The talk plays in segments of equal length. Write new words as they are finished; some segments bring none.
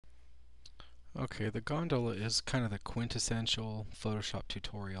Okay, the gondola is kind of the quintessential Photoshop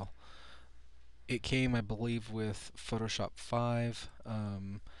tutorial. It came, I believe, with Photoshop 5,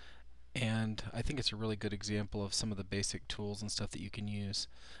 and I think it's a really good example of some of the basic tools and stuff that you can use.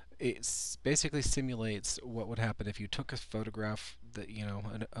 It basically simulates what would happen if you took a photograph that,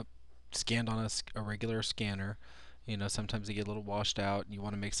 scanned on a regular scanner. Sometimes they get a little washed out and you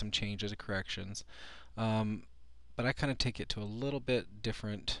want to make some changes or corrections. Um, but I kind of take it to a little bit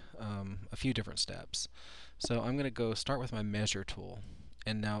different, a few different steps. So I'm going to go start with my measure tool.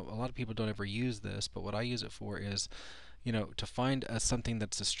 And now a lot of people don't ever use this, but what I use it for is, to find something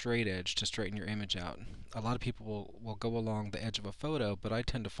that's a straight edge to straighten your image out. A lot of people will go along the edge of a photo, but I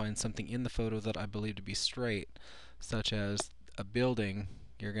tend to find something in the photo that I believe to be straight, such as a building.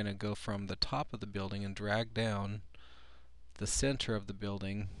 You're going to go from the top of the building and drag down the center of the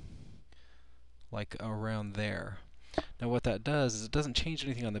building like around there. Now what that does is it doesn't change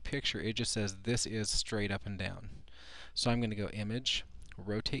anything on the picture, it just says this is straight up and down. So I'm going to go Image,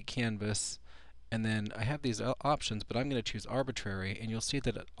 Rotate Canvas, and then I have these options, but I'm going to choose Arbitrary, and you'll see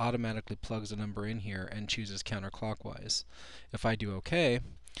that it automatically plugs a number in here and chooses counterclockwise. If I do OK,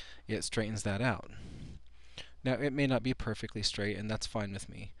 it straightens that out. Now it may not be perfectly straight, and that's fine with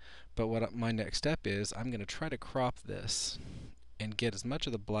me, but what my next step is, I'm going to try to crop this and get as much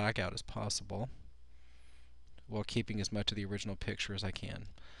of the black out as possible while keeping as much of the original picture as I can.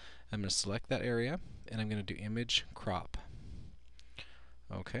 I'm going to select that area, and I'm going to do Image, Crop.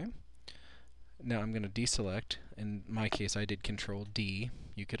 Okay. Now I'm going to deselect. In my case, I did Control D.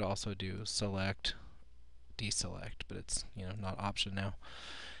 You could also do Select, Deselect, but it's not option now.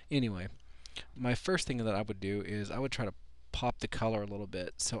 Anyway, my first thing that I would do is I would try to pop the color a little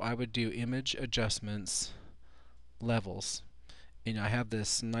bit. So I would do Image Adjustments, Levels, and I have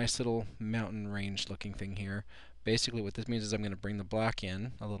this nice little mountain range looking thing here. Basically what this means is I'm going to bring the black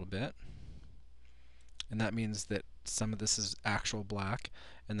in a little bit, and that means that some of this is actual black,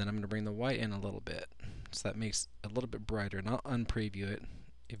 and then I'm going to bring the white in a little bit, so that makes it a little bit brighter, and I'll unpreview it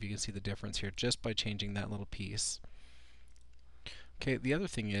if you can see the difference here just by changing that little piece. Okay, the other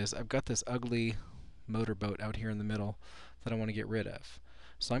thing is I've got this ugly motorboat out here in the middle that I want to get rid of.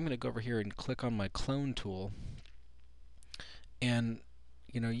 So I'm going to go over here and click on my clone tool, and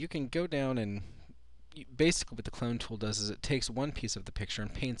you can go down and basically what the clone tool does is it takes one piece of the picture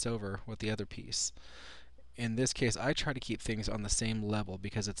and paints over with the other piece. In this case, I try to keep things on the same level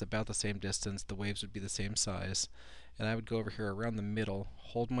because it's about the same distance, the waves would be the same size, and I would go over here around the middle,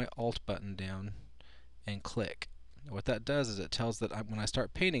 hold my Alt button down, and click. What that does is it tells that when I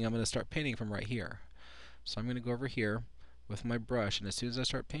start painting, I'm going to start painting from right here. So I'm going to go over here with my brush, and as soon as I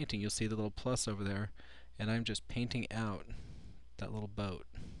start painting, you'll see the little plus over there, and I'm just painting out that little boat.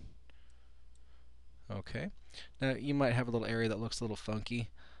 Okay. Now you might have a little area that looks a little funky,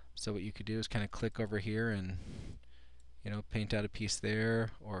 so what you could do is kind of click over here and paint out a piece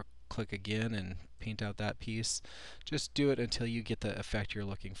there, or click again and paint out that piece. Just do it until you get the effect you're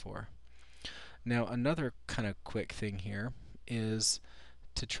looking for. Now another kind of quick thing here is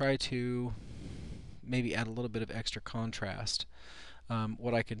to try to maybe add a little bit of extra contrast.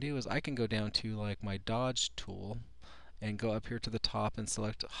 What I can do is I can go down to like my dodge tool and go up here to the top and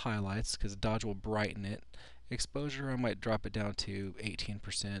select highlights, because dodge will brighten it. Exposure, I might drop it down to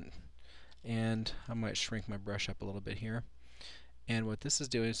 18%, and I might shrink my brush up a little bit here. And what this is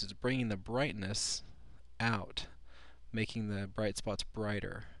doing is it's bringing the brightness out, making the bright spots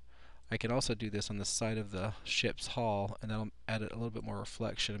brighter. I can also do this on the side of the ship's hull, and that'll add a little bit more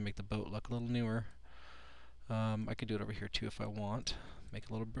reflection and make the boat look a little newer. I could do it over here too if I want, make it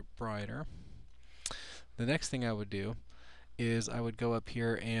a little bit brighter. The next thing I would do is I would go up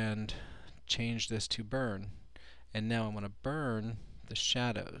here and change this to burn. And now I'm going to burn the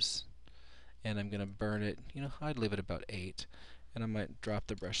shadows. And I'm going to burn it, I'd leave it about 8. And I might drop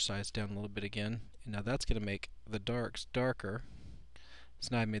the brush size down a little bit again. And now that's going to make the darks darker. So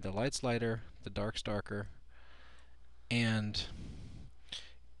now I've made the lights lighter, the darks darker. And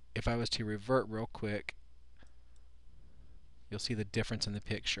if I was to revert real quick, you'll see the difference in the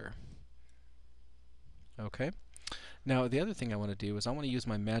picture. Okay? Now the other thing I want to do is I want to use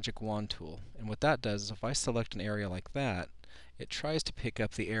my magic wand tool, and what that does is if I select an area like that, it tries to pick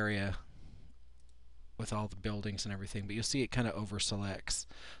up the area with all the buildings and everything, but you'll see it kind of over selects.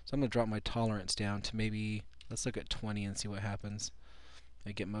 So I'm going to drop my tolerance down to maybe, let's look at 20 and see what happens.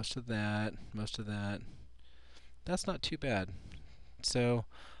 I get most of that, most of that. That's not too bad. So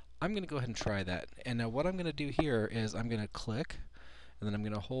I'm going to go ahead and try that. And now what I'm going to do here is I'm going to click, and then I'm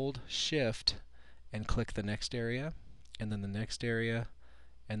going to hold Shift and click the next area, and then the next area,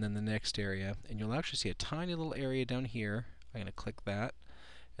 and then the next area. And you'll actually see a tiny little area down here. I'm going to click that.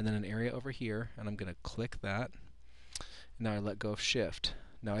 and then an area over here, and I'm going to click that. Now I let go of Shift.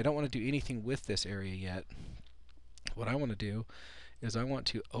 Now I don't want to do anything with this area yet. What I want to do is I want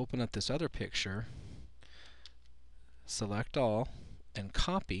to open up this other picture, select all, and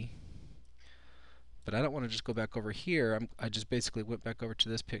copy. But I don't want to just go back over here. I just basically went back over to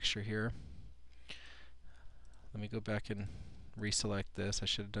this picture here. Let me go back and reselect this. I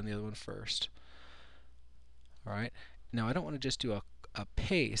should have done the other one first. Alright, now I don't want to just do a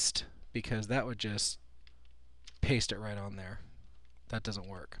paste, because that would just paste it right on there. That doesn't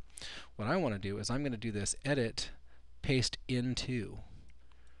work. What I want to do is I'm going to do this edit, paste into.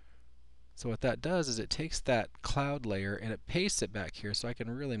 So what that does is it takes that cloud layer and it pastes it back here so I can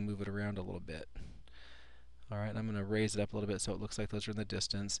really move it around a little bit. Alright, I'm going to raise it up a little bit so it looks like those are in the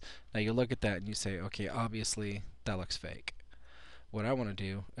distance. Now you look at that and you say, okay, obviously that looks fake. What I want to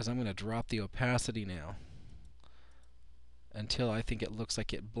do is I'm going to drop the opacity now until I think it looks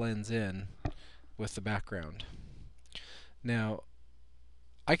like it blends in with the background. Now,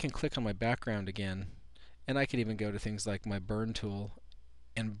 I can click on my background again, and I can even go to things like my burn tool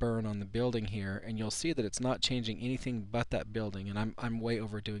and burn on the building here, and you'll see that it's not changing anything but that building, and I'm way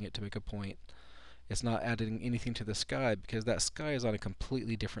overdoing it to make a point. It's not adding anything to the sky because that sky is on a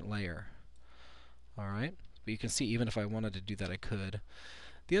completely different layer. Alright, but you can see even if I wanted to do that I could.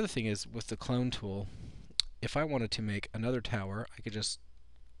 The other thing is with the clone tool, if I wanted to make another tower, I could just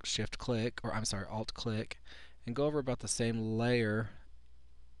shift click, or I'm sorry, alt click, and go over about the same layer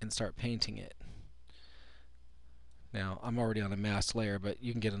and start painting it. Now, I'm already on a masked layer, but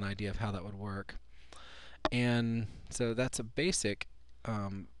you can get an idea of how that would work. And so that's a basic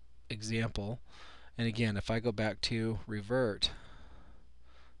example. And again, if I go back to revert,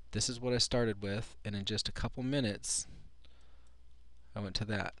 this is what I started with, and in just a couple minutes, I went to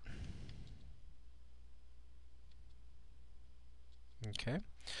that. Okay,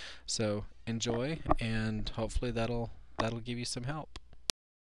 so enjoy, and hopefully that'll give you some help.